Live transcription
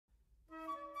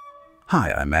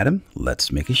Hi, I'm Adam.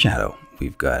 Let's make a shadow.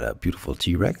 We've got a beautiful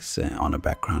T-Rex on the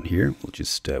background here. We'll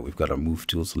just, we've got our move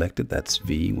tool selected. That's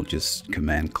V. We'll just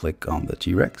command click on the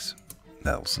T-Rex.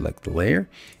 That'll select the layer.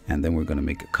 And then we're going to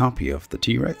make a copy of the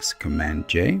T-Rex. Command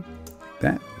J.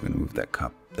 That. We're going to move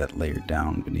that layer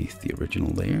down beneath the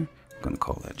original layer. We're going to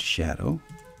call that shadow.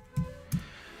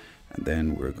 And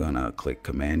then we're going to click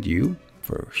Command U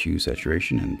for hue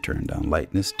saturation and turn down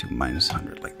lightness to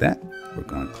 -100 like that. We're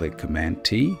going to click Command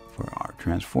T for our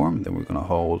transform. Then we're going to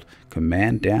hold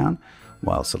Command down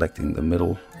while selecting the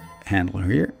middle handle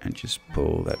here and just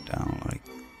pull that down like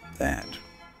that.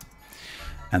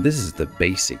 And this is the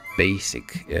basic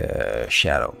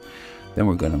shadow. Then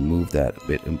we're going to move that a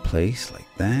bit in place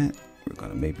like that. We're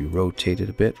going to maybe rotate it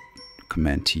a bit.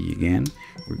 Command T again.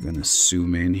 We're going to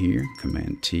zoom in here.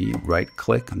 Command T, right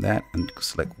click on that and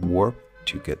select warp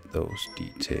to get those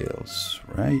details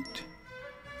right.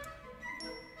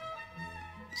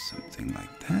 Something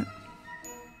like that.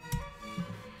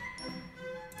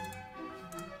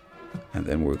 And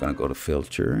then we're going to go to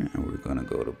filter and we're going to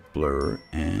go to blur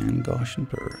and Gaussian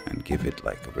blur and give it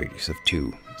like a radius of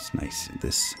 2. It's nice in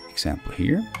this example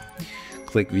here.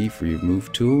 Click V for your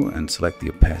move tool and select the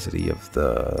opacity of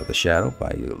the shadow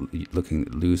by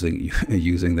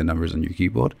using the numbers on your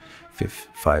keyboard.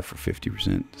 5 for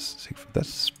 50%, 6 for,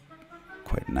 that's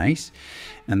quite nice.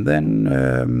 And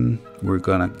then we're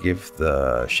gonna give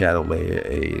the shadow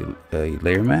layer a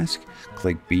layer mask.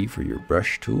 Click B for your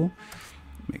brush tool.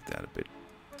 Make that a bit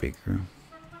bigger,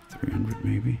 300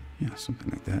 maybe, yeah, something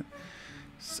like that.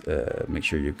 Make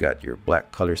sure you've got your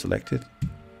black color selected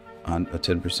on a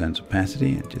 10%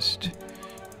 opacity and just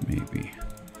maybe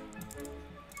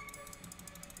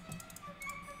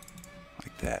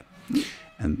like that.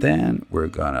 And then we're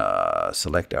gonna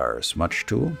select our smudge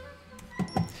tool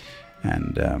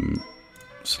and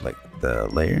select the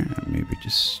layer and maybe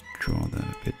just draw that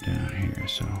a bit down here.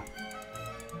 So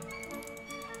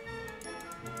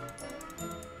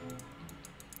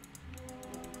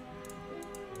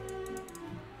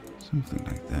something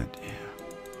like that, yeah.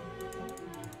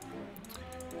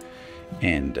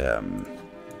 And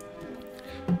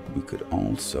we could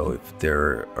also, if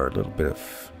there are a little bit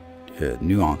of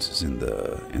nuances in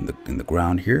the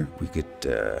ground here, we could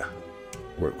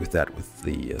work with that with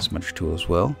the smudge tool as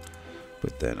well.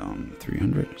 Put that on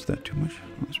 300. Is that too much?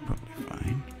 Oh, that's probably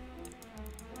fine.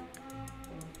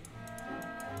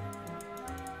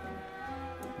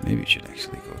 Maybe it should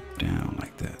actually go down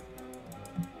like that.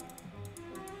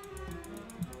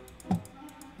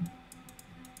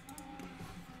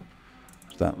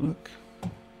 That look,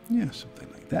 yeah, something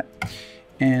like that.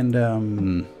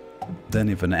 And then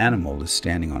if an animal is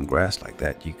standing on grass like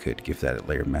that, you could give that a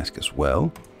layer mask as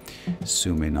well.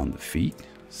 Zoom in on the feet,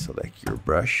 select your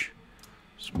brush,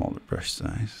 smaller brush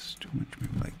size, too much,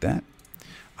 maybe like that.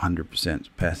 100%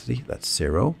 opacity, that's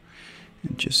 0,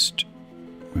 and just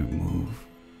remove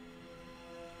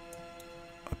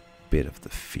a bit of the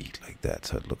feet like that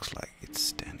so it looks like it's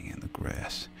standing in the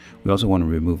grass. We also want to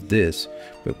remove this,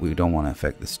 but we don't want to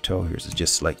affect this toe here, so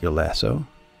just select your lasso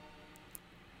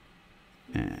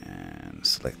and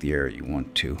select the area you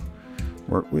want to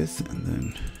work with, and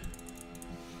then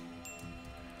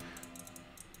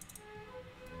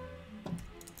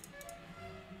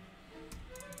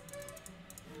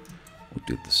we'll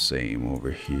do the same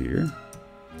over here.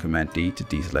 Command D to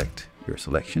deselect your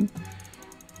selection.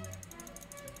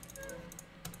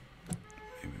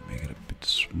 Maybe make it a bit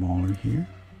smaller here.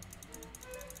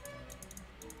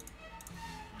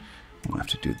 We'll have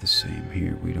to do the same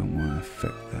here. We don't want to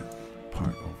affect that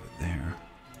part over there.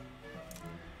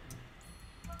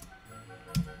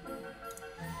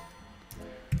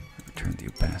 Turn the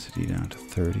opacity down to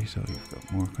 30 so you've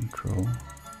got more control.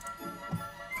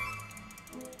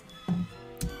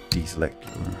 Deselect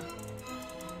your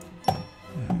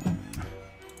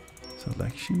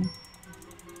selection.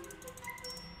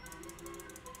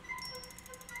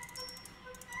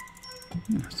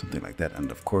 Yeah, something like that.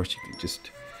 And of course you can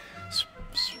just,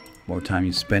 more time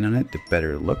you spend on it, the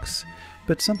better it looks,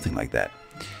 but something like that.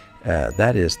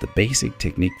 That is the basic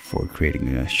technique for creating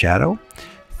a shadow.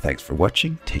 Thanks for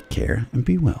watching, take care, and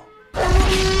be well.